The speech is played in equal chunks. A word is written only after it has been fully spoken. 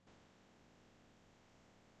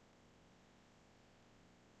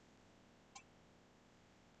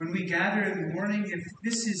when we gather in the morning, if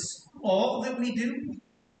this is all that we do,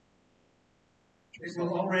 it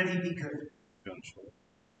will already be good.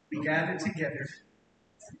 We gather together.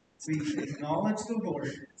 We acknowledge the Lord.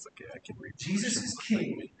 Jesus is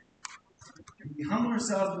King. And we humble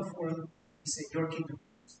ourselves before Him. We say, Your kingdom.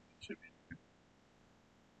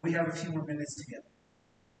 We have a few more minutes together.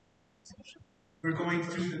 We're going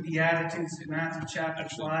through the Beatitudes in Matthew chapter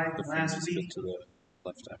 5 last week.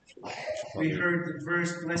 We heard the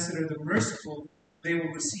verse, Blessed are the merciful, they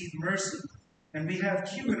will receive mercy. And we have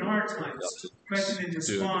Q&R times, question and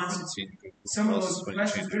response. Some of those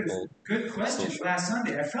questions, good questions last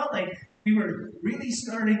Sunday. I felt like we were really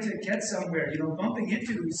starting to get somewhere, bumping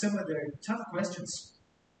into some of the tough questions.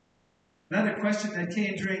 Another question that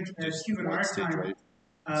came during Q&R time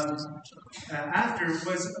after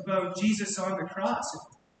was about Jesus on the cross.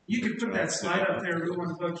 You could put that slide up there,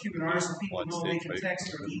 everyone, about Q&R, so people know they can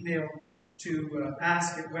text or email to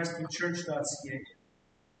ask@westwoodchurch.ca.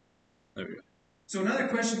 There we go. So another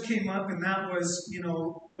question came up, and that was,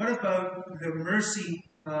 what about the mercy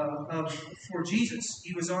for Jesus?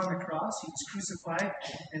 He was on the cross, he was crucified,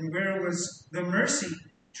 and where was the mercy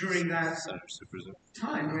during that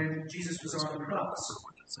time when Jesus was on the cross?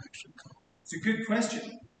 It's a good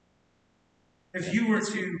question. If you were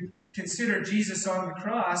to consider Jesus on the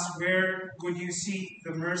cross, where would you see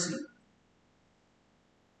the mercy?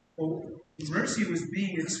 Well, mercy was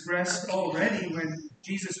being expressed already when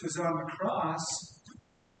Jesus was on the cross,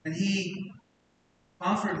 and He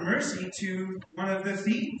offered mercy to one of the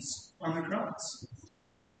thieves on the cross,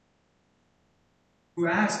 who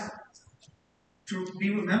asked to be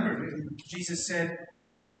remembered. And Jesus said,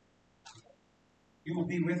 You will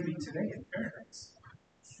be with me today in paradise.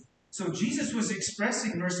 So Jesus was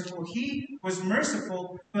expressing merciful. He was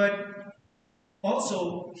merciful, but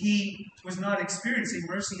also He was not experiencing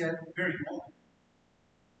mercy at the very moment.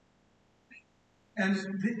 And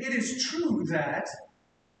it is true that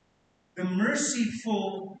the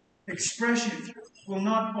merciful expression will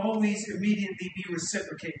not always immediately be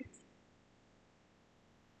reciprocated.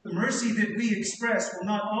 The mercy that we express will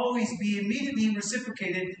not always be immediately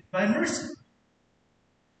reciprocated by mercy.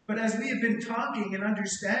 But as we have been talking and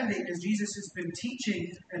understanding, as Jesus has been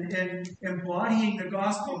teaching and embodying the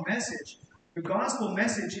gospel message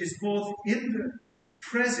is both in the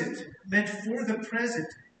present, meant for the present,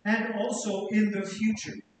 and also in the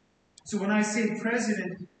future. So when I say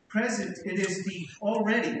present, it is the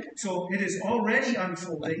already. So it is already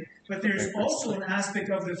unfolding, but there's also an aspect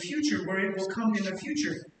of the future where it will come in the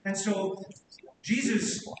future. And so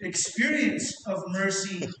Jesus' experience of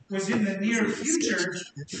mercy was in the near future,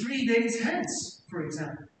 3 days hence, for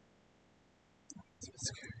example.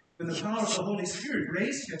 When the power of the Holy Spirit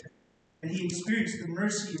raised Him, and He experienced the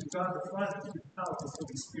mercy of God the Father through the power of the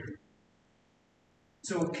Holy Spirit.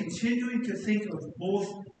 So continuing to think of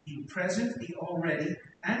both the present, the already,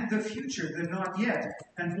 and the future, the not yet.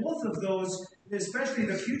 And both of those, especially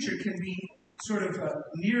the future, can be sort of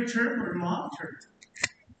near term or long term.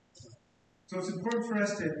 So it's important for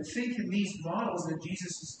us to think in these models that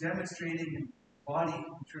Jesus is demonstrating and embodying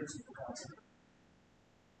in terms of the gospel.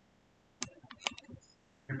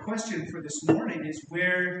 The question for this morning is,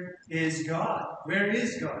 where is God? Where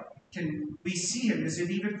is God? Can we see Him? Is it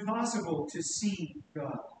even possible to see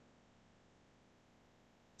God?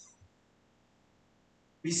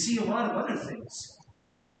 We see a lot of other things.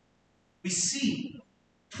 We see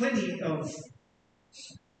plenty of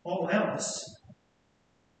all else.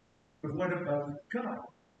 But what about God?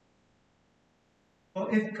 Well,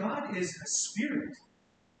 if God is a spirit,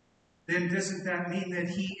 then doesn't that mean that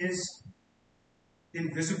He is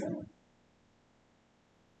invisible?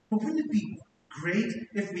 But wouldn't it be great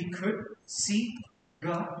if we could see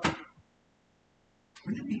God?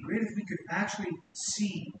 Wouldn't it be great if we could actually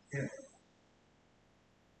see Him?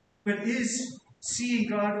 But is seeing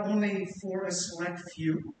God only for a select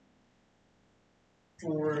few?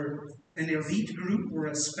 For an elite group or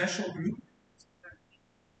a special group?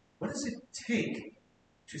 What does it take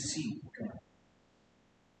to see God?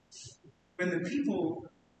 When the people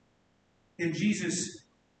in Jesus'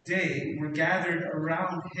 day were gathered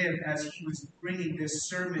around Him as He was bringing this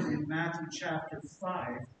sermon in Matthew chapter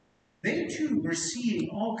 5, they too were seeing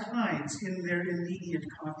all kinds in their immediate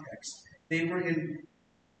context. They were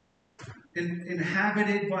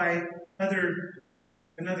inhabited by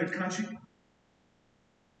another country.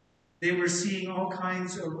 They were seeing all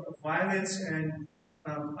kinds of violence and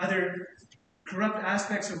other corrupt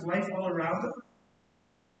aspects of life all around them.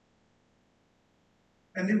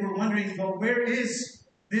 And they were wondering, well, where is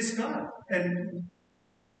this God? And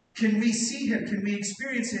can we see Him? Can we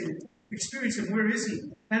experience Him? Where is He?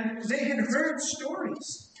 And they had heard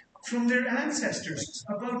stories from their ancestors.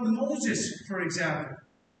 About Moses, for example.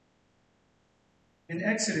 In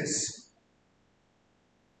Exodus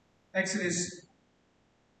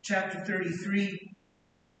chapter 33,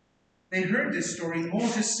 they heard this story.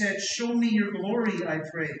 Moses said, "Show me your glory, I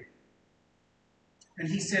pray." And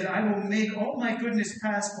he said, "I will make all my goodness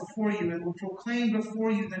pass before you and will proclaim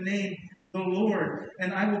before you the name, the Lord.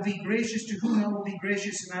 And I will be gracious to whom I will be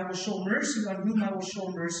gracious, and I will show mercy on whom I will show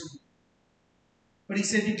mercy." But he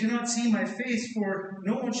said, "You cannot see my face, for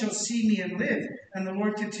no one shall see me and live." And the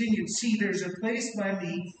Lord continued, "See, there is a place by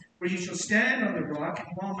me where you shall stand on the rock, and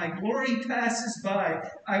while my glory passes by,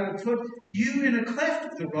 I will put you in a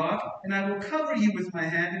cleft of the rock, and I will cover you with my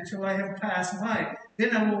hand until I have passed by.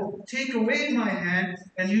 Then I will take away my hand,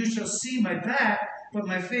 and you shall see my back, but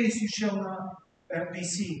my face you shall not be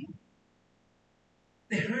seen."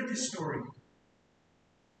 They heard this story.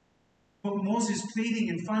 But Moses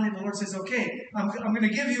pleading, and finally the Lord says, "Okay, I'm going to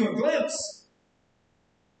give you a glimpse."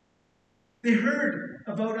 They heard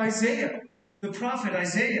about Isaiah, the prophet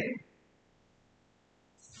Isaiah.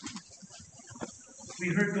 We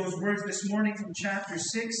heard those words this morning from chapter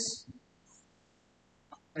 6.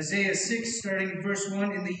 Isaiah 6, starting in verse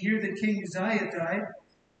 1, "In the year that King Uzziah died,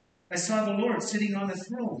 I saw the Lord sitting on a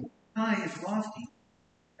throne, high and lofty,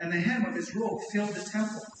 and the hem of his robe filled the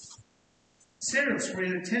temple. Seraphs were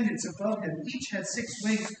in attendance above him. Each had 6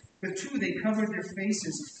 wings. With 2 they covered their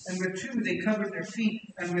faces, and with 2 they covered their feet,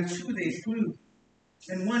 and with 2 they flew.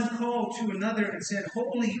 And one called to another and said,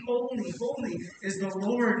 'Holy, holy, holy is the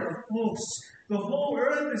Lord of hosts. The whole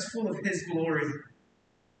earth is full of his glory.'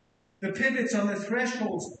 The pivots on the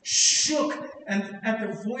thresholds shook at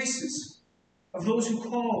the voices of those who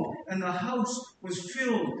called, and the house was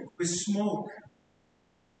filled with smoke."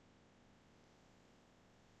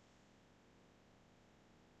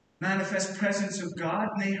 Manifest presence of God,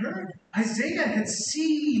 and they heard. Isaiah had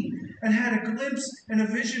seen and had a glimpse and a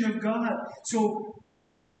vision of God. So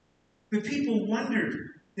the people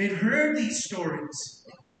wondered. They'd heard these stories.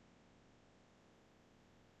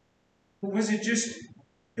 But was it just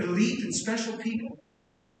elite and special people?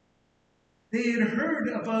 They had heard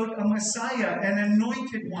about a Messiah, an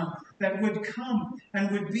anointed one that would come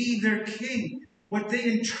and would be their king. What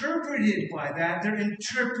they interpreted by that, their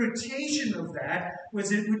interpretation of that,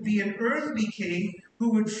 was it would be an earthly king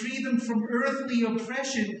who would free them from earthly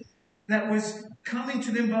oppression that was coming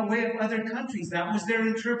to them by way of other countries. That was their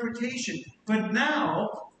interpretation. But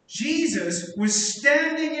now, Jesus was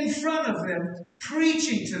standing in front of them,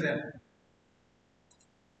 preaching to them.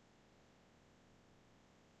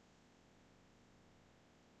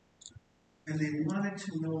 And they wanted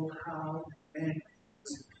to know how and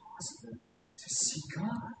was it possible to see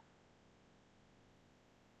God.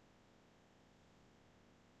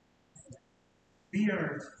 We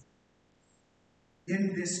are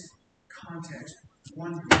in this context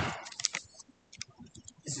wondering,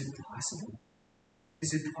 is it possible?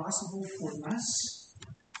 Is it possible for us?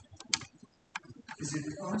 Is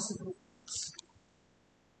it possible?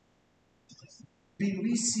 I mean,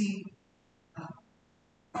 we see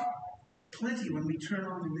plenty when we turn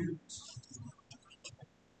on the news.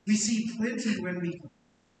 We see plenty when we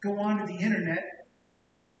go onto the internet.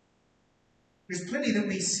 There's plenty that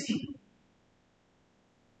we see.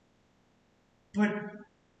 But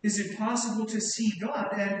is it possible to see God?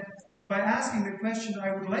 And by asking the question,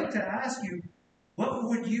 I would like to ask you, what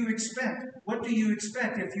would you expect? What do you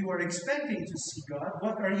expect if you are expecting to see God?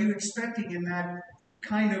 What are you expecting in that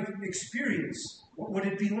kind of experience? What would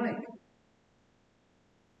it be like?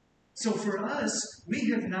 So for us, we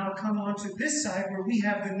have now come onto this side where we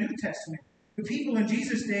have the New Testament. The people in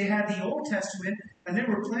Jesus' day had the Old Testament, and there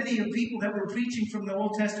were plenty of people that were preaching from the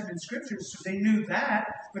Old Testament scriptures, so they knew that.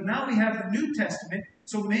 But now we have the New Testament,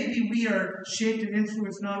 so maybe we are shaped and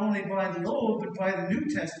influenced not only by the Old, but by the New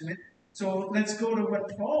Testament. So let's go to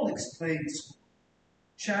what Paul explains.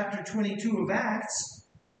 Chapter 22 of Acts.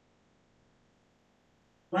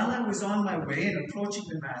 "While I was on my way and approaching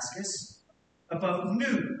Damascus, about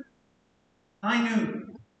noon, high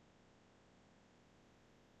noon,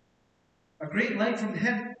 a great light from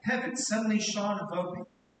heaven suddenly shone about me."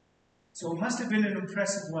 So it must have been an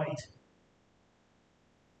impressive light.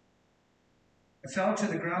 "I fell to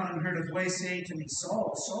the ground and heard a voice saying to me,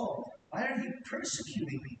 'Saul, Saul, why are you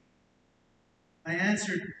persecuting me?' I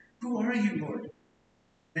answered, 'Who are you, Lord?'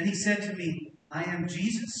 Then he said to me, 'I am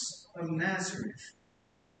Jesus of Nazareth,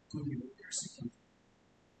 whom you were persecuting.'"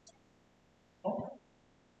 Oh.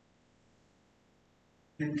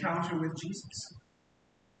 An encounter with Jesus.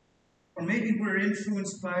 Or maybe we're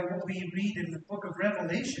influenced by what we read in the book of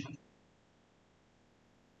Revelation.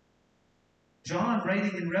 John,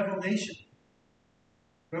 writing in Revelation,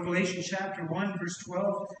 Revelation chapter 1, verse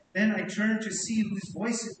 12, then I turned to see whose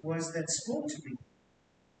voice it was that spoke to me.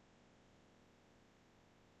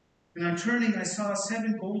 And on turning, I saw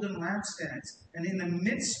 7 golden lampstands, and in the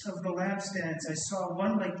midst of the lampstands I saw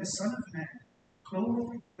one like the Son of Man,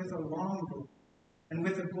 clothed with a long robe, and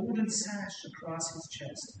with a golden sash across his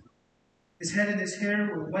chest. His head and his hair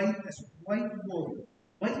were white as white wool,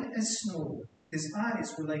 white as snow. His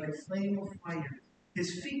eyes were like a flame of fire.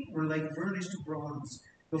 His feet were like burnished bronze,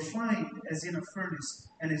 refined as in a furnace,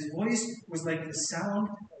 and his voice was like the sound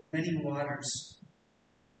of many waters.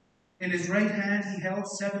 In his right hand he held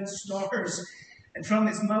 7 stars, and from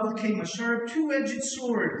his mouth came a sharp 2-edged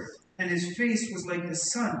sword, and his face was like the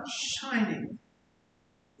sun shining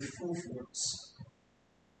with full force.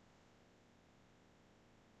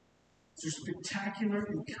 These are spectacular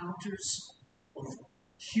encounters of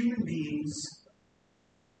human beings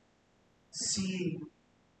seeing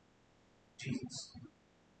Jesus,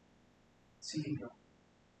 seeing God.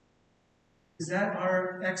 Is that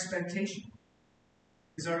our expectation?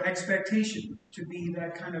 Is our expectation to be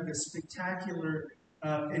that kind of a spectacular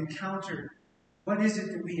encounter? What is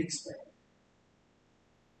it that we expect?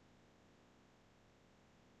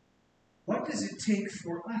 What does it take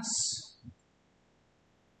for us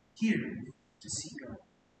here to see God?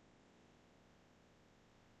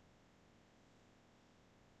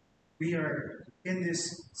 We are in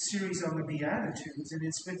this series on the Beatitudes, and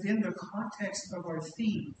it's within the context of our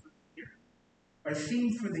theme for the year. Our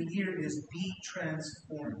theme for the year is Be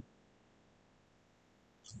Transformed.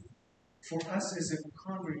 For us as a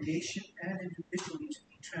congregation and individually to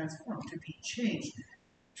be transformed, to be changed,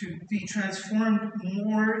 to be transformed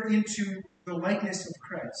more into the likeness of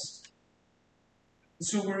Christ. And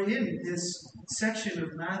so we're in this section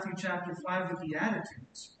of Matthew chapter 5, the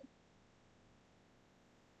Beatitudes.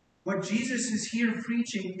 What Jesus is here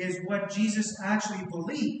preaching is what Jesus actually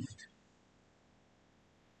believed.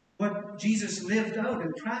 What Jesus lived out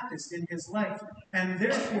and practiced in his life. And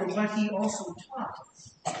therefore what he also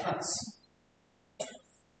taught us.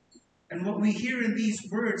 And what we hear in these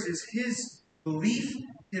words is his belief,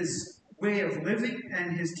 his way of living,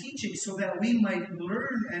 and his teaching, so that we might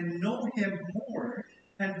learn and know him more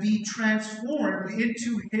and be transformed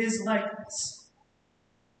into his likeness.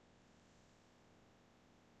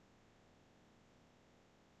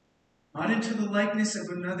 Not into the likeness of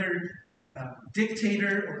another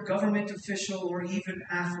dictator or government official or even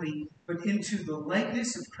athlete, but into the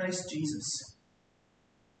likeness of Christ Jesus.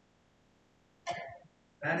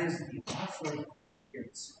 That is the offer here.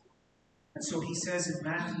 And so he says in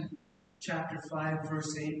Matthew chapter 5,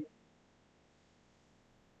 verse 8,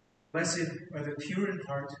 blessed are the pure in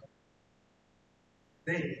heart,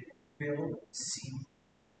 they will see.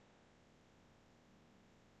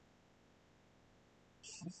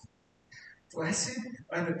 Blessed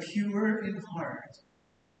are the pure in heart,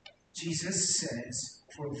 Jesus says,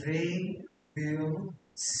 for they will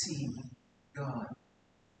see God.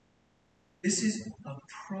 This is a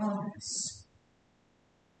promise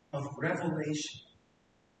of revelation.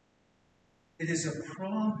 It is a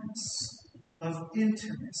promise of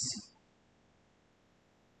intimacy.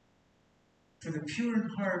 For the pure in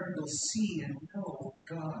heart will see and know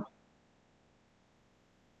God.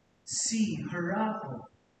 See, harao.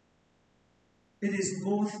 It is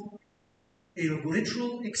both a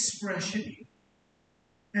literal expression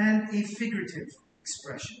and a figurative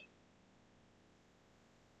expression.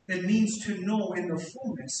 It means to know in the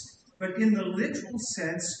fullness, but in the literal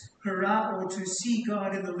sense, harao, to see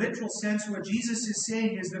God, in the literal sense, what Jesus is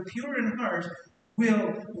saying is the pure in heart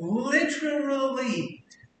will literally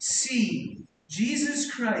see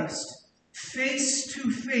Jesus Christ face to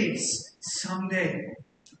face someday.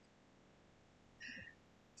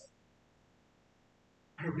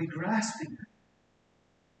 Are we grasping that?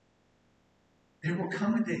 There will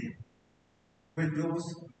come a day when those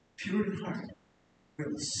pure in heart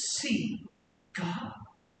will see God.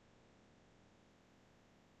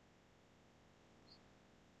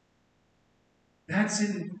 That's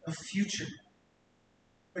in a future.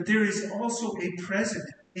 But there is also a present,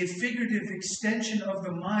 a figurative extension of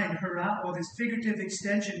the mind, harao, this figurative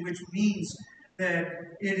extension, which means that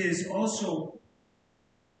it is also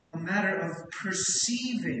a matter of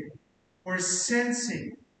perceiving or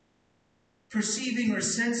sensing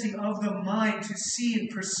of the mind, to see and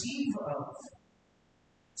perceive of.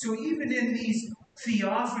 So even in these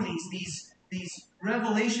theophanies, these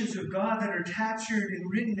revelations of God that are captured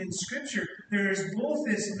and written in Scripture, there is both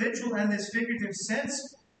this literal and this figurative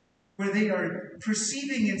sense where they are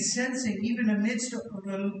perceiving and sensing, even amidst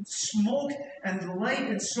the smoke and the light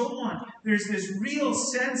and so on. There's this real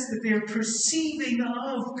sense that they are perceiving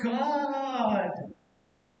of God.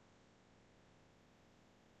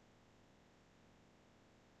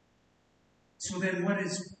 So then what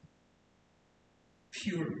is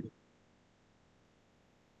pure?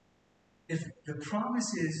 If the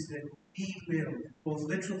promise is that we will, both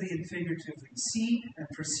literally and figuratively, see and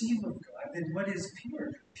perceive of God, then what is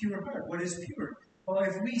pure? Pure heart. What is pure? Well,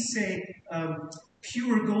 if we say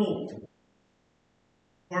pure gold,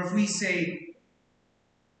 or if we say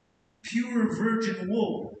pure virgin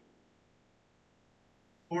wool,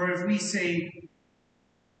 or if we say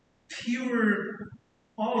pure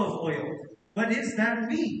olive oil, what does that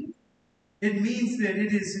mean? It means that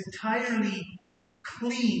it is entirely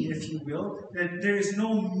clean, if you will, that there is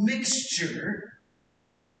no mixture,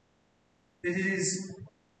 that it is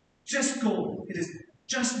just gold, it is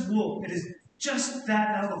just wool, it is just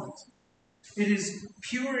that element. It is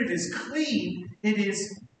pure, it is clean, it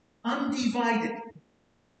is undivided.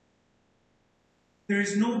 There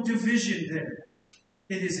is no division there.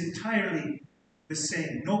 It is entirely the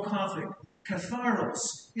same, no conflict.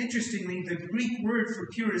 Katharos. Interestingly, the Greek word for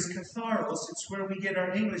pure is katharos. It's where we get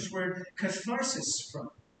our English word catharsis from.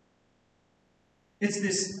 It's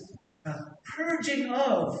this purging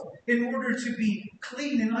of, in order to be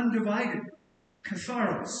clean and undivided.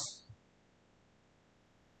 Katharos.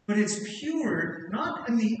 But it's pure, not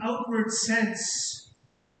in the outward sense,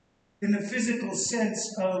 in the physical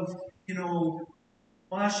sense of,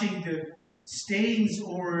 washing the stains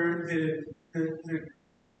or the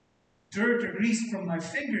dirt or grease from my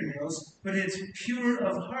fingernails, but it's pure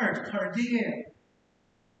of heart, kardia.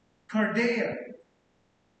 Kardia.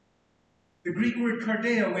 The Greek word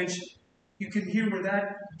kardia, which you can hear where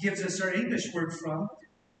that gives us our English word from,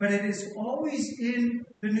 but it is always in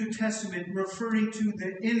the New Testament referring to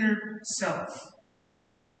the inner self.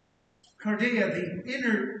 Kardia, the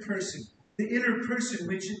inner person. The inner person,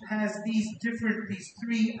 which has these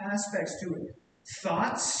three aspects to it.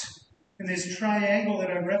 Thoughts, in this triangle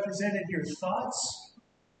that I've represented here, thoughts,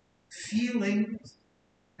 feeling,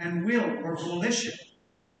 and will or volition.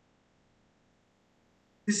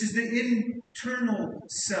 This is the internal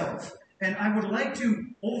self. And I would like to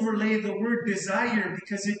overlay the word desire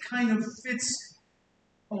because it kind of fits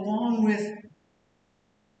along with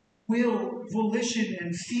will, volition,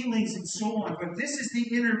 and feelings and so on. But this is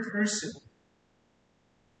the inner person.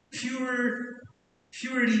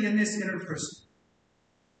 Purity in this inner person.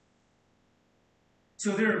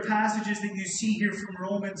 So there are passages that you see here from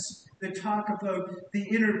Romans that talk about the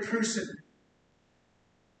inner person.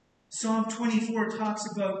 Psalm 24 talks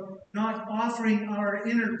about not offering our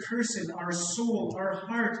inner person, our soul, our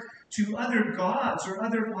heart, to other gods or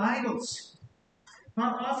other idols.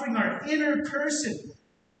 Not offering our inner person.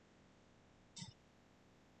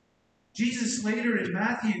 Jesus later in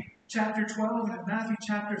Matthew chapter 12 and in Matthew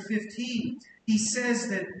chapter 15, he says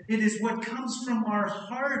that it is what comes from our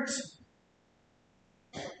heart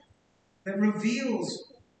that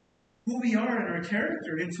reveals who we are in our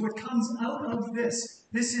character. It's what comes out of this.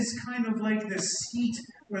 This is kind of like the seat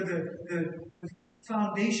or the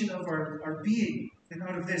foundation of our being. And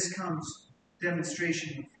out of this comes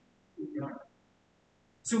demonstration of who we are.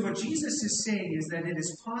 So what Jesus is saying is that it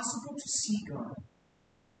is possible to see God.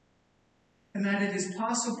 And that it is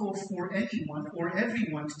possible for anyone or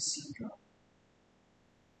everyone to see God.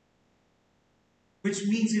 Which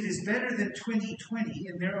means it is better than 2020,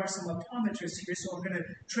 and there are some optometrists here, so I'm going to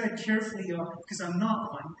tread carefully on, because I'm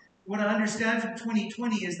not one. What I understand from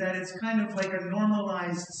 2020 is that it's kind of like a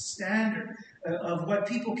normalized standard of what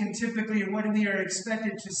people can typically, or what we are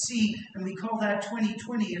expected to see, and we call that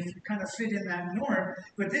 2020 if you kind of fit in that norm.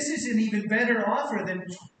 But this is an even better offer than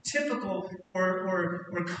typical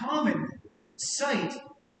or common sight.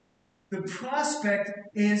 The prospect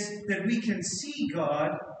is that we can see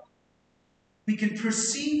God. We can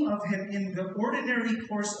perceive of Him in the ordinary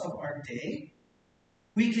course of our day.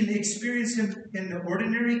 We can experience Him in the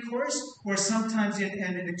ordinary course, or sometimes in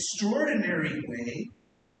an extraordinary way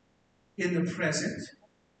in the present.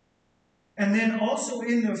 And then also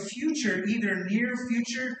in the future, either near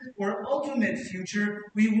future or ultimate future,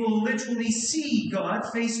 we will literally see God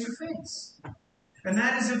face to face. And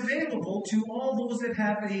that is available to all those that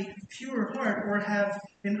have a pure heart or have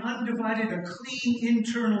an undivided, a clean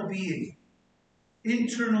internal being.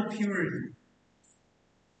 Internal purity.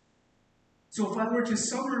 So if I were to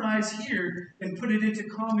summarize here and put it into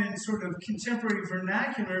common sort of contemporary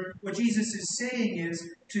vernacular, what Jesus is saying is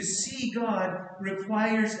to see God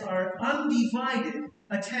requires our undivided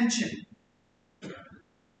attention.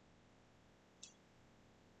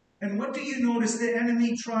 And what do you notice the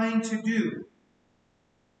enemy trying to do?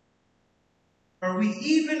 Are we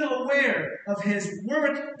even aware of his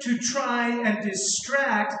work to try and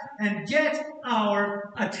distract and get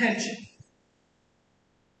our attention?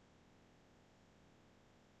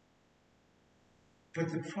 But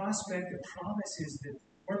the prospect, the promise is that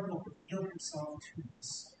the Lord will reveal himself to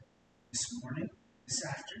us this morning, this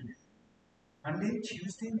afternoon, Monday,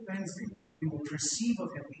 Tuesday, Wednesday. We will perceive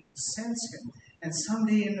of him, we will sense him, and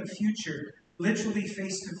someday in the future, literally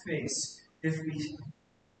face to face, if we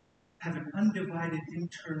have an undivided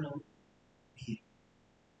internal being.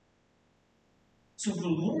 So the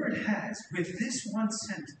Lord has, with this one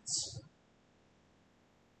sentence,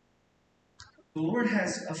 the Lord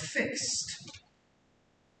has affixed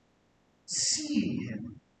seeing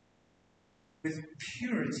him with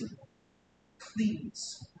purity,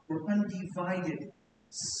 cleanness, or undividedness.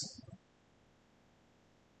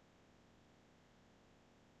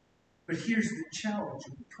 But here's the challenge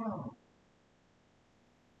and the problem.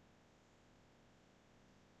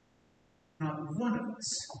 Not one of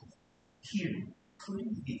us here,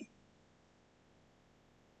 including me,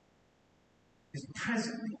 is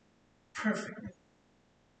presently, perfectly,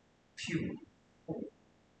 pure, holy.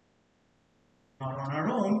 Not on our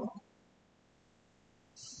own.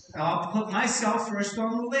 I'll put myself first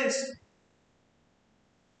on the list.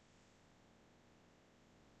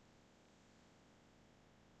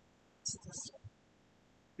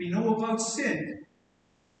 We know about sin.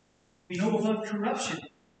 We know about corruption.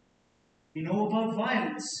 We know about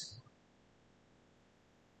violence.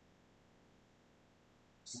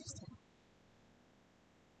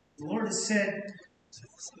 The Lord has said,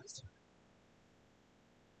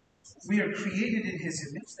 we are created in his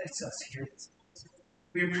image. That's us here.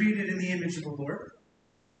 We are created in the image of the Lord.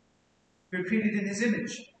 We are created in his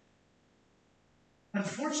image.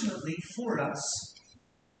 Unfortunately for us,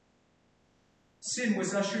 sin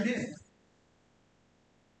was ushered in.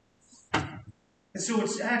 And so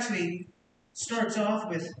it actually starts off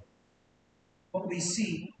with what we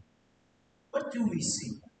see. What do we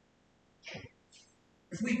see?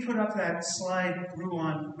 If we put up that slide,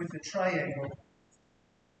 Ruan, with the triangle,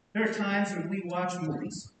 there are times when we watch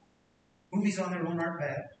movies. Movies on their own aren't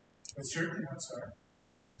bad, but certain ones are.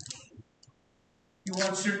 You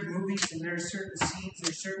watch certain movies and there are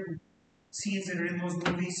certain scenes that are in those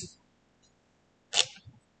movies.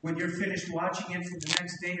 When you're finished watching it for the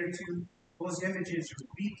next day or two, those images are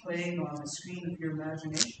replaying on the screen of your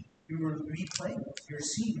imagination. You are replaying them. You're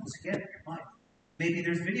seeing those again in your mind. Maybe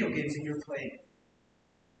there's video games that you're playing.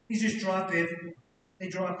 These just drop in. They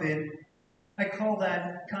drop in. I call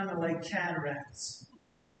that kind of like cataracts.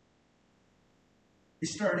 They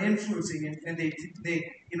start influencing it, and they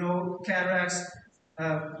cataracts.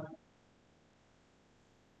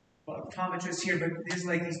 Optometrists here, but there's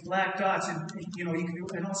like these black dots, and you can,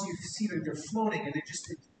 and also you see that they're floating, and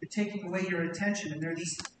they're taking away your attention, and there are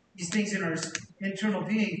these things in our internal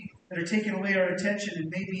being that are taking away our attention, and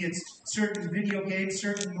maybe it's certain video games,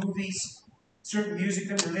 certain movies, certain music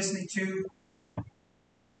that we're listening to,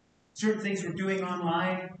 certain things we're doing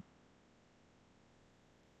online,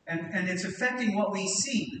 and it's affecting what we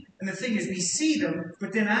see. And the thing is, we see them,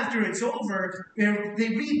 but then after it's over, they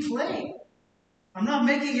replay. I'm not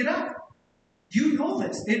making it up. You know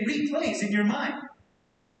this. It replays in your mind.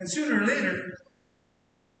 And sooner or later,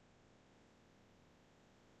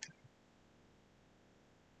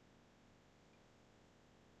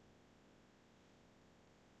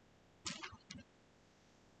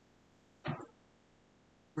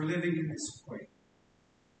 we're living in this way.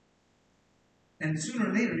 And sooner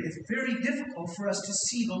or later, it's very difficult for us to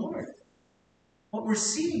see the Lord. What we're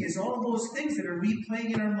seeing is all those things that are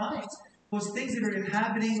replaying in our minds. Those things that are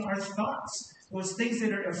inhabiting our thoughts. Those things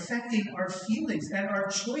that are affecting our feelings and our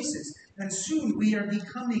choices. And soon we are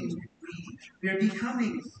becoming greedy. We are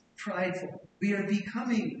becoming prideful. We are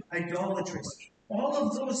becoming idolatrous. All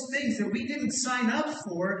of those things that we didn't sign up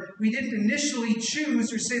for, we didn't initially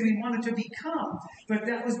choose or say we wanted to become. But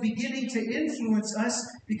that was beginning to influence us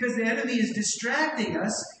because the enemy is distracting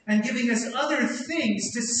us and giving us other things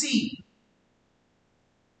to see.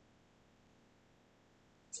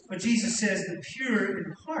 But Jesus says the pure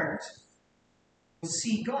in heart will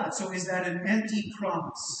see God. So is that an empty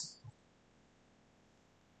promise?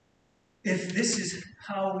 If this is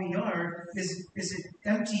how we are, is it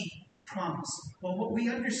empty promise? Well, what we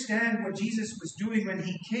understand what Jesus was doing when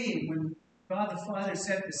he came, when God the Father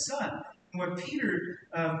sent the Son, and what Peter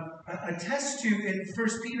attests to in 1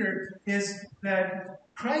 Peter is that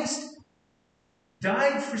Christ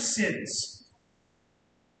died for sins.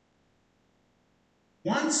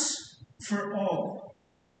 Once for all,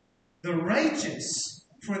 the righteous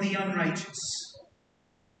for the unrighteous.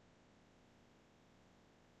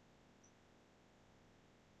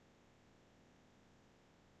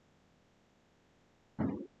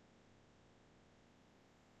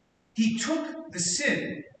 He took the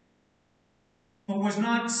sin, but was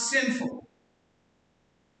not sinful.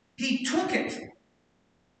 He took it.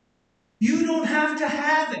 You don't have to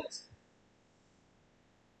have it.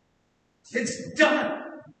 It's done.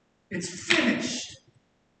 It's finished.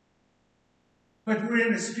 But we're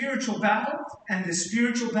in a spiritual battle, and the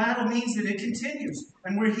spiritual battle means that it continues.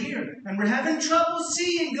 And we're here, and we're having trouble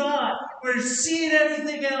seeing God. We're seeing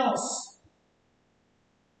everything else.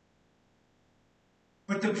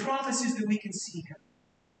 But the promise is that we can see Him.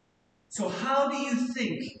 So how do you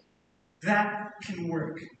think that can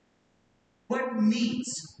work? What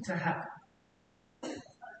needs to happen?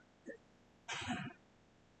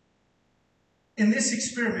 In this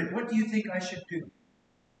experiment, what do you think I should do?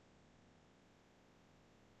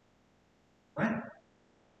 What?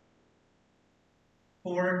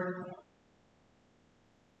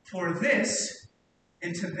 For this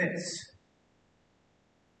into this.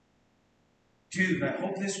 Dude, I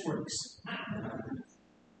hope this works.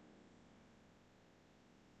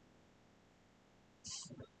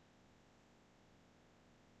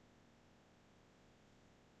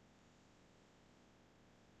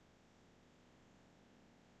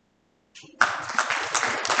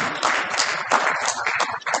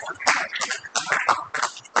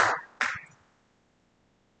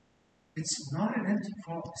 It's not an empty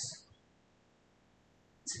promise.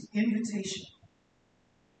 It's an invitation.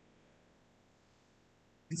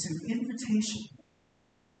 It's an invitation.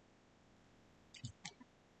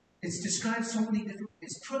 It's described so many different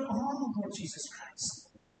ways. Put on the Lord Jesus Christ.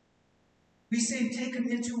 We say take Him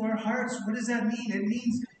into our hearts. What does that mean? It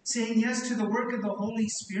means saying yes to the work of the Holy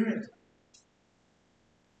Spirit.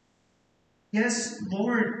 Yes,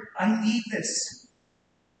 Lord, I need this.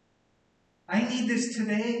 I need this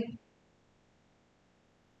today.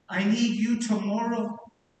 I need you tomorrow.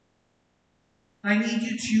 I need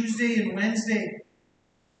you Tuesday and Wednesday.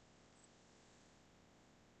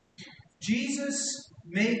 Jesus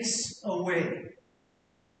makes a way.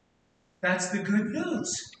 That's the good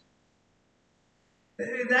news.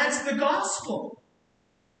 That's the gospel.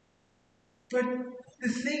 But the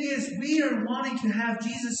thing is, we are wanting to have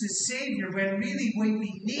Jesus as Savior when really what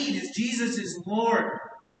we need is Jesus as Lord.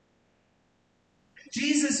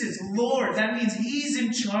 Jesus is Lord. That means He's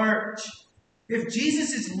in charge. If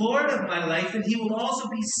Jesus is Lord of my life, then He will also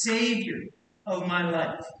be Savior of my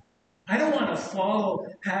life. I don't want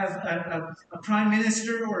to have a prime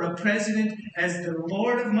minister or a president as the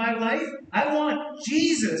Lord of my life. I want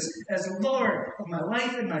Jesus as Lord of my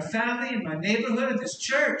life and my family and my neighborhood and this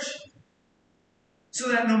church. So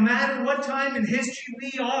that no matter what time in history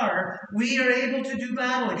we are able to do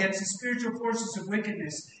battle against the spiritual forces of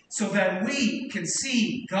wickedness so that we can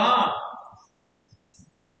see God.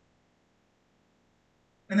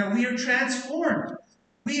 And that we are transformed.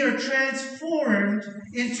 We are transformed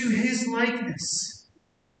into His likeness.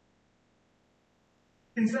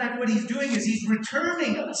 In fact, what He's doing is He's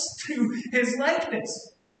returning us to His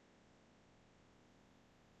likeness.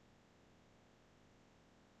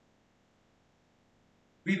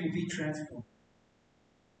 We will be transformed.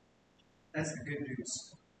 That's the good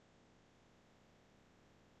news.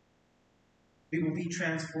 We will be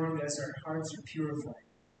transformed as our hearts are purified.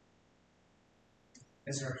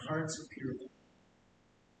 As our hearts are purified.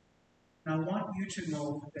 Now, I want you to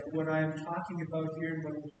know that what I am talking about here and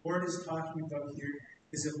what the Lord is talking about here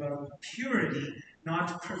is about purity,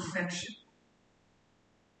 not perfection.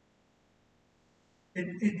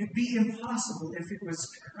 It would be impossible if it was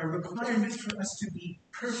a requirement for us to be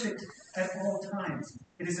perfect at all times.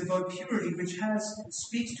 It is about purity, which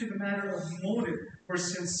speaks to the matter of motive or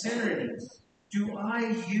sincerity. Do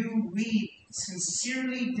we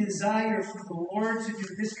sincerely desire for the Lord to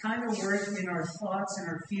do this kind of work in our thoughts and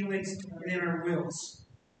our feelings and in our wills?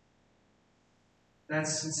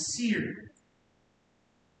 That's sincere.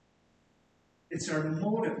 It's our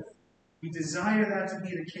motive. We desire that to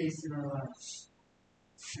be the case in our lives.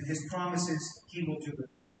 And His promise is He will do it.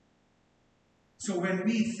 So when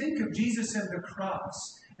we think of Jesus and the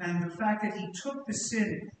cross and the fact that He took the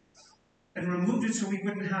sin and removed it so we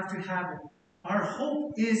wouldn't have to have it, our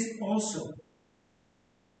hope is also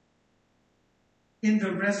in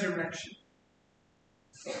the resurrection.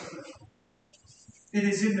 It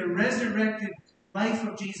is in the resurrected life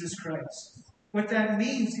of Jesus Christ. What that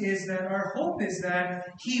means is that our hope is that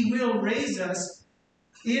He will raise us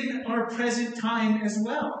in our present time as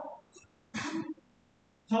well.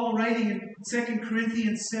 Paul, writing in 2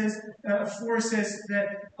 Corinthians 4 says that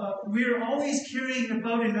we're always carrying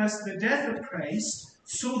about in us the death of Christ,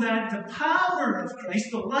 so that the power of Christ,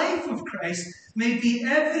 the life of Christ, may be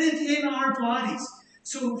evident in our bodies.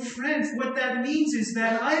 So, friends, what that means is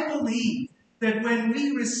that I believe that when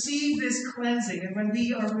we receive this cleansing and when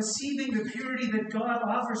we are receiving the purity that God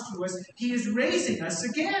offers to us, He is raising us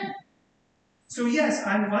again. So yes,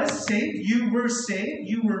 I was saved, you were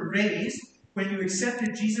raised when you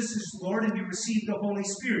accepted Jesus as Lord and you received the Holy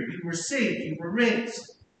Spirit. You were saved, you were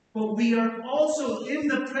raised. But we are also in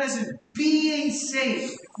the present being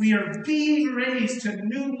saved. We are being raised to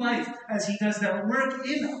new life as He does that work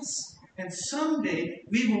in us. And someday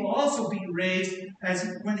we will also be raised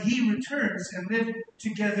as when He returns and live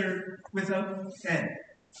together without end.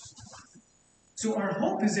 So our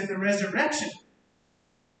hope is in the resurrection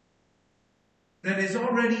that is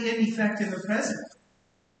already in effect in the present.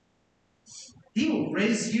 He will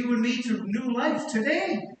raise you and me to new life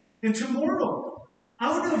today and tomorrow,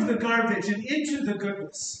 out of the garbage and into the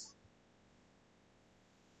goodness.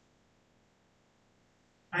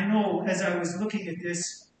 I know as I was looking at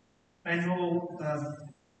this, I know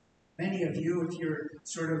many of you, if you're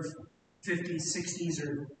sort of 50s, 60s,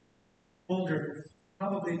 or older,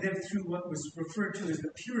 probably lived through what was referred to as the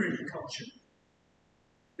purity culture.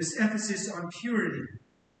 This emphasis on purity.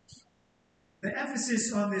 The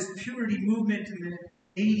emphasis on this purity movement in the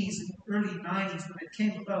 80s and early 90s when it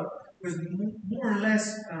came about was more or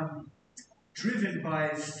less driven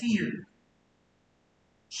by fear,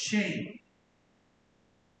 shame.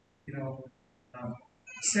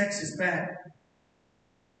 Sex is bad.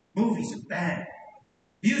 Movies are bad.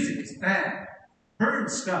 Music is bad. Burn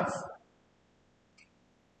stuff.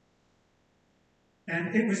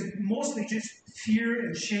 And it was mostly just fear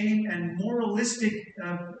and shame and moralistic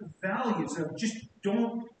values of just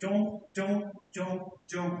don't.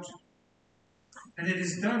 And it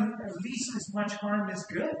has done at least as much harm as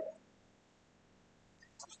good.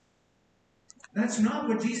 That's not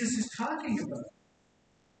what Jesus is talking about.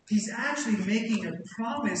 He's actually making a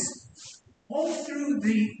promise all through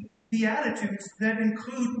the Beatitudes that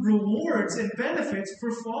include rewards and benefits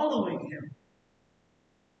for following Him.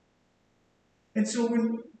 And so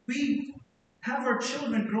when we have our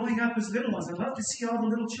children growing up as little ones, I love to see all the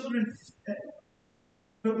little children,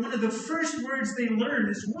 but one of the first words they learn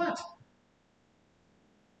is what?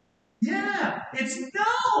 Yeah, it's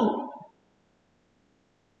no!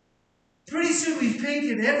 Pretty soon we've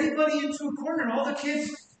painted everybody into a corner, and all the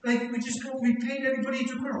kids, we paint everybody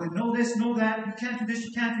into a corner. Like, no this, no that, you can't do this,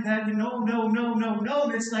 you can't do that, no.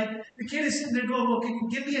 And it's like, the kid is sitting there going, well, can you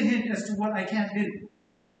give me a hint as to what I can't do?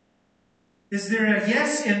 Is there a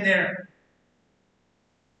yes in there?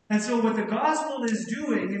 And so what the gospel is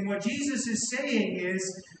doing and what Jesus is saying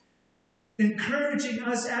is encouraging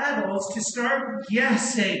us adults to start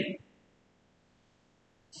guessing.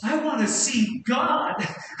 I want to see God.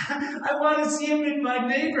 I want to see Him in my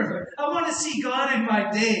neighborhood. I want to see God in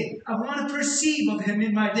my day. I want to perceive of Him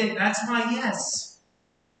in my day. That's my yes.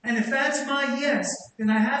 And if that's my yes, then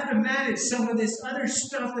I have to manage some of this other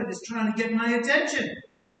stuff that is trying to get my attention.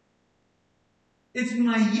 It's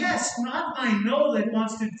my yes, not my no, that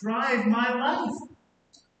wants to drive my life.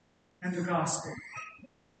 And the gospel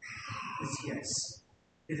is yes.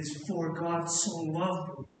 It is for God so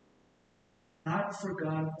loved me, not for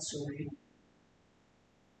God so hated.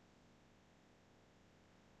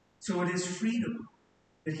 So it is freedom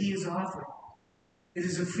that He is offering. It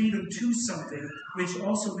is a freedom to something, which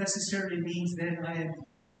also necessarily means then I am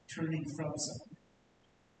turning from something.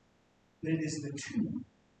 It is the two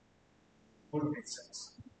motivates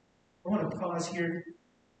us. I want to pause here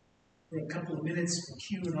for a couple of minutes for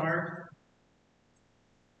Q&R.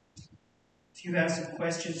 If you have some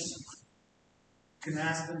questions, you can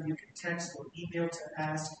ask them. You can text or email to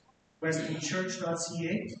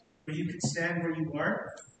ask@westonchurch.ca, or you can stand where you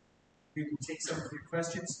are. We can take some of your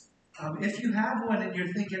questions. If you have one and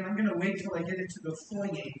you're thinking, I'm going to wait till I get into the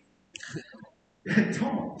foyer,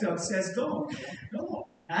 don't. Doug says don't. No.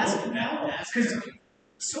 Ask them now. Because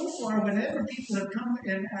so far, whenever people have come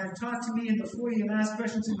and have talked to me in the foyer and asked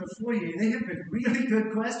questions in the foyer, they have been really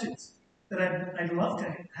good questions that I'd love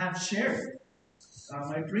to have shared.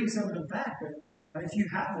 I bring some of them back, but if you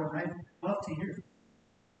have one, I'd love to hear it.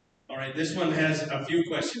 All right, this one has a few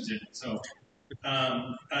questions in it. So,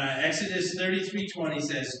 Exodus 33:20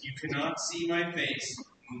 says, "You cannot see my face,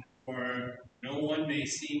 for no one may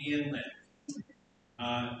see me and live."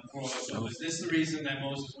 So is this the reason that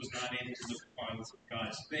Moses was not able to look upon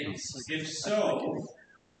God's face? If so,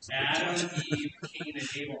 Adam, Eve, Cain, and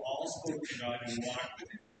Abel all spoke to God and walked with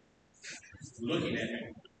Him, looking at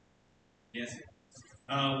Him. Yes.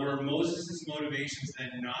 Were Moses' motivations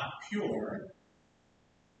then not pure?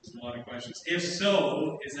 There's a lot of questions. If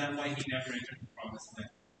so, is that why he never entered the promised land?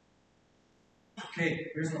 Okay,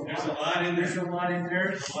 there's a lot in there. There's a lot in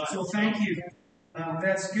there. So thank you.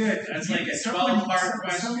 That's good. That's like a 12-part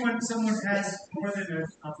question. Someone has more than a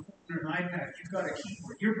phone or an iPad. You've got a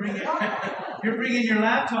keyboard. You're bringing your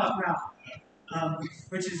laptop now,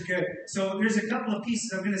 which is good. So there's a couple of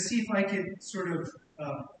pieces. I'm going to see if I can sort of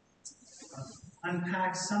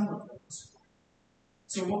unpack some of those.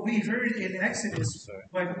 So what we heard in Exodus,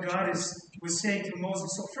 what God was saying to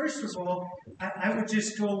Moses. So first of all, I would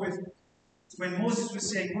just go with when Moses was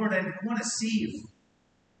saying, Lord, I want to see you.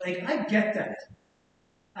 Like, I get that.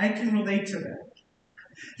 I can relate to that.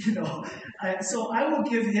 So I will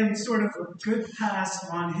give him sort of a good pass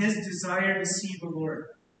on his desire to see the Lord.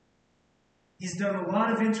 He's done a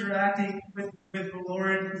lot of interacting with the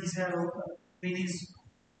Lord. He's had he's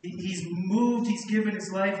moved, he's given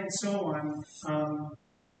his life, and so on.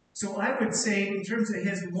 So I would say, in terms of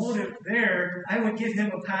his motive there, I would give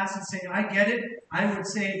him a pass and say, I get it. I would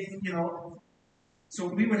say, so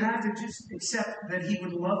we would have to just accept that he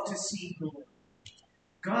would love to see the Lord.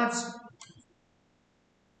 God's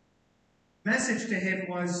message to him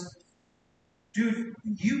was, dude,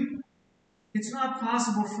 it's not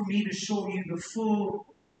possible for me to show you the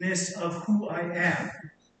fullness of who I am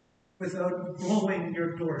without blowing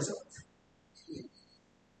your doors off.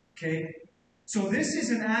 Okay? So this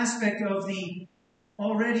is an aspect of the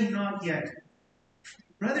already not yet.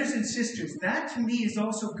 Brothers and sisters, that to me is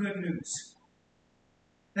also good news.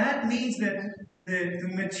 That means that the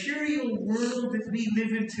material world that we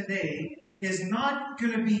live in today is not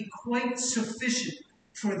going to be quite sufficient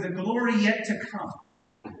for the glory yet to come.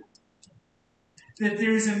 That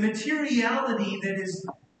there's a materiality that is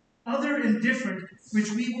other and different,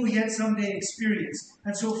 which we will yet someday experience.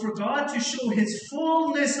 And so for God to show his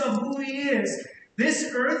fullness of who he is, this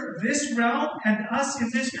earth, this realm, and us in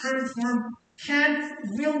this current form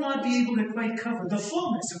will not be able to quite cover the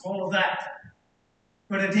fullness of all of that.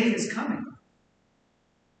 But a day is coming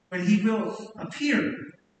when he will appear.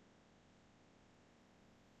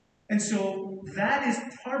 And so that is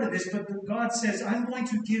part of this, but God says, I'm going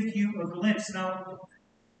to give you a glimpse. Now,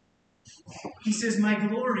 he says, my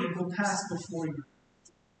glory will pass before you.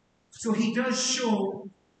 So he does show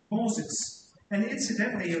Moses. And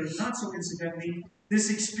incidentally, or not so incidentally, this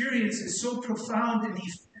experience is so profound and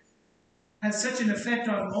he has such an effect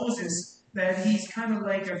on Moses that he's kind of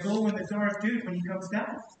like a glow-in-the-dark dude when he comes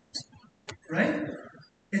down. Right?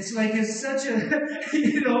 It's such a,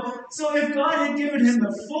 so if God had given him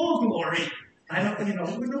the full glory, it wouldn't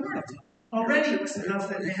have worked. Already it was enough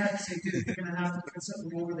that they had to say, dude, you're going to have to put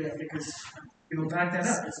something over there because, back that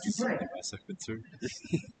up. It's too bright.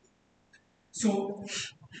 So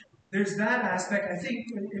there's that aspect. I think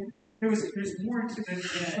there's more to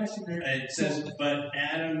the question there. It says, but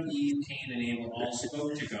Adam, Eve, Cain, and Abel all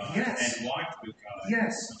spoke to God and walked with God.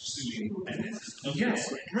 Yes.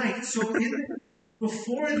 Yes, right. So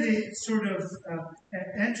before the sort of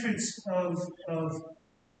entrance of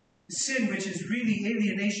sin, which is really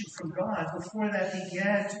alienation from God, before that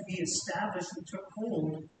began to be established and took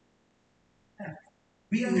hold,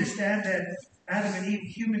 we understand that Adam and Eve,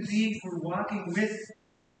 human beings, were walking with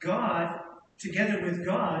God, together with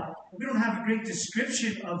God. We don't have a great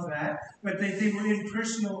description of that, but they were in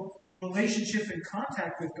personal relationship and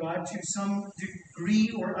contact with God to some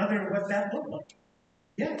degree or other, what that looked like.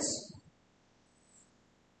 Yes.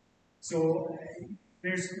 So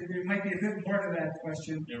there might be a bit more to that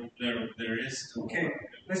question. There is. Okay,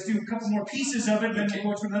 let's do a couple more pieces of it, then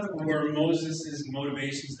we'll go to another one. Were Moses'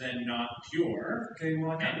 motivations then not pure? Okay,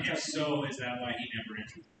 well, and if so, is that why he never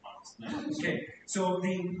entered the promised land? Okay, so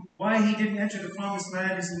why he didn't enter the promised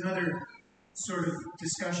land is another sort of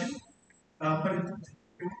discussion, but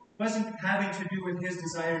it wasn't having to do with his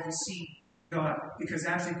desire to see God, because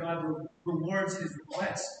actually God rewards his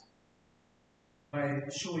request by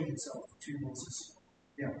showing himself to Moses.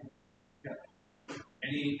 Yeah.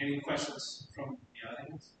 Any questions from the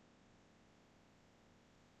audience?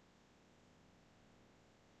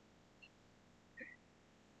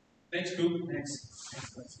 Thanks, Coop. Thanks.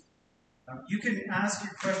 You can ask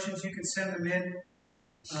your questions. You can send them in.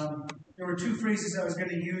 There were two phrases I was going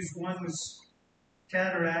to use. One was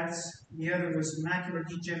cataracts. The other was macular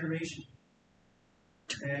degeneration.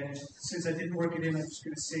 And since I didn't work it in, I'm just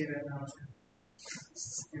going to say that now.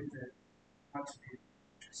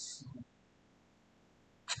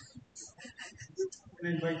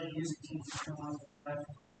 And invite the music team to come on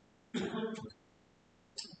the platform.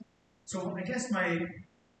 So I guess my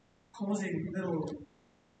closing little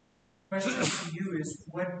question to you is,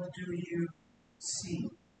 what do you see?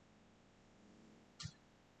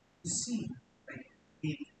 You see,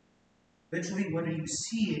 literally, what are you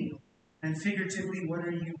seeing? And figuratively, what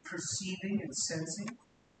are you perceiving and sensing?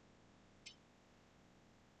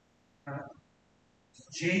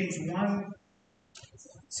 James 1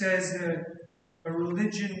 says that a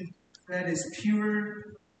religion that is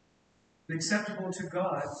pure and acceptable to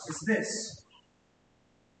God is this: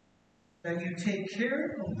 that you take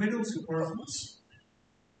care of widows and orphans,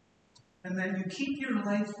 and that you keep your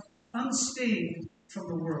life unstained from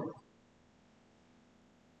the world.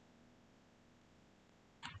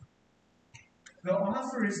 The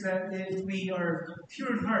offer is that if we are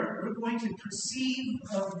pure in heart, we're going to perceive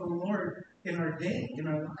of the Lord in our day, in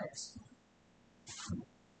our lives.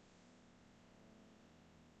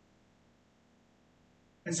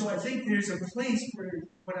 And so I think there's a place for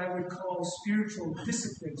what I would call spiritual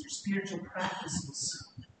disciplines or spiritual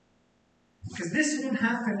practices. Because this won't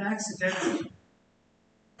happen accidentally.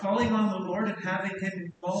 Calling on the Lord and having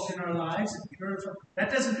Him involved in our lives and purify, that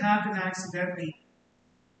doesn't happen accidentally.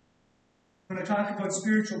 When I talk about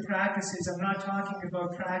spiritual practices, I'm not talking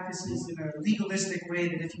about practices in a legalistic way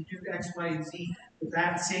that if you do X, Y, and Z,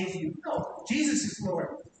 that saves you. No, Jesus is Lord.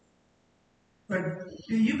 But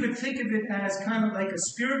you could think of it as kind of like a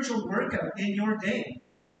spiritual workout in your day.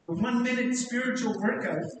 A 1-minute spiritual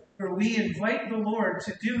workout where we invite the Lord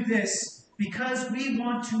to do this because we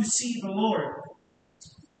want to see the Lord.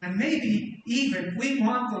 And maybe even we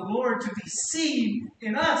want the Lord to be seen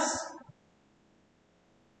in us.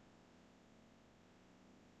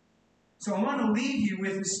 So I want to leave you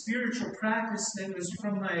with a spiritual practice that was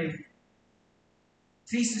from my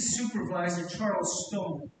thesis supervisor, Charles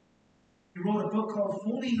Stone. He wrote a book called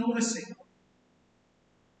Holy Noticing.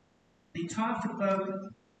 He talked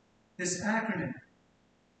about this acronym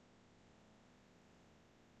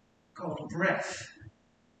called breath.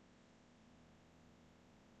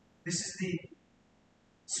 This is the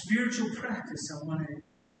spiritual practice I want to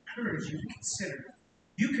encourage you to consider.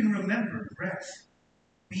 You can remember breath.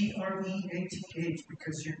 B-R-E-A-T-H,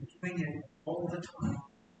 because you're doing it all the time.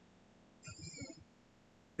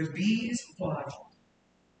 The B is body.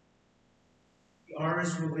 The R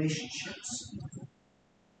is relationships.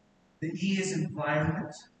 The E is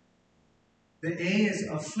environment. The A is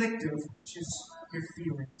afflictive, which is your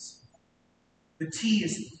feelings. The T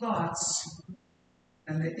is thoughts.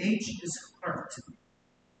 And the H is heart.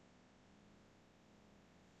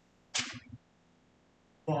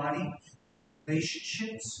 Body,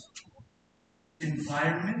 relationships,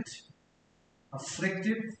 environment,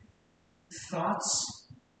 afflictive, thoughts,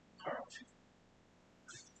 heart.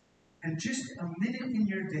 And just a minute in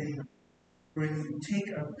your day where you take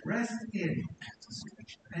a breath in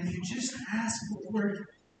and you just ask the Lord,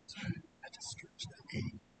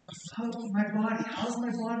 how's my body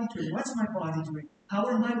doing? What's my body doing? How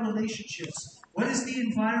are my relationships? What is the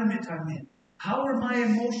environment I'm in? How are my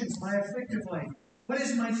emotions, my afflictive life? What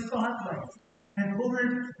is my thought life? And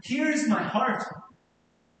Lord, here's my heart.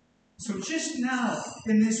 So just now,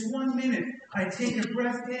 in this 1 minute, I take a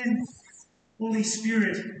breath in, Holy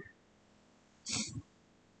Spirit,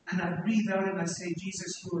 and I breathe out and I say,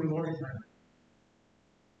 Jesus, you are Lord of my life.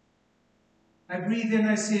 I breathe in,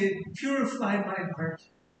 I say, purify my heart.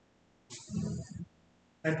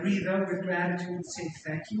 I breathe out with gratitude and say,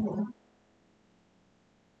 thank you, Lord.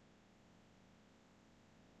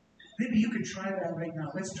 Maybe you could try that right now.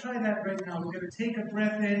 Let's try that right now. We're going to take a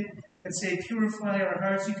breath in and say, purify our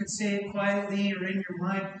hearts. You can say it quietly or in your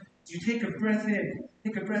mind. You take a breath in.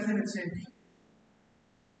 Take a breath in and say,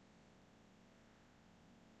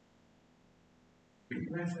 take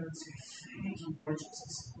a breath out and say, thank you, Lord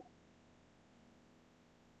Jesus.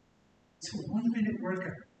 It's a 1-minute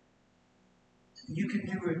workout. You can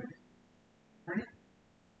do it right in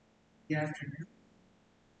the afternoon,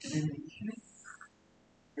 and in the evening,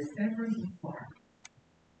 wherever you are.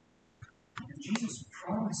 And Jesus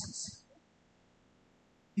promises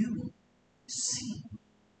you will see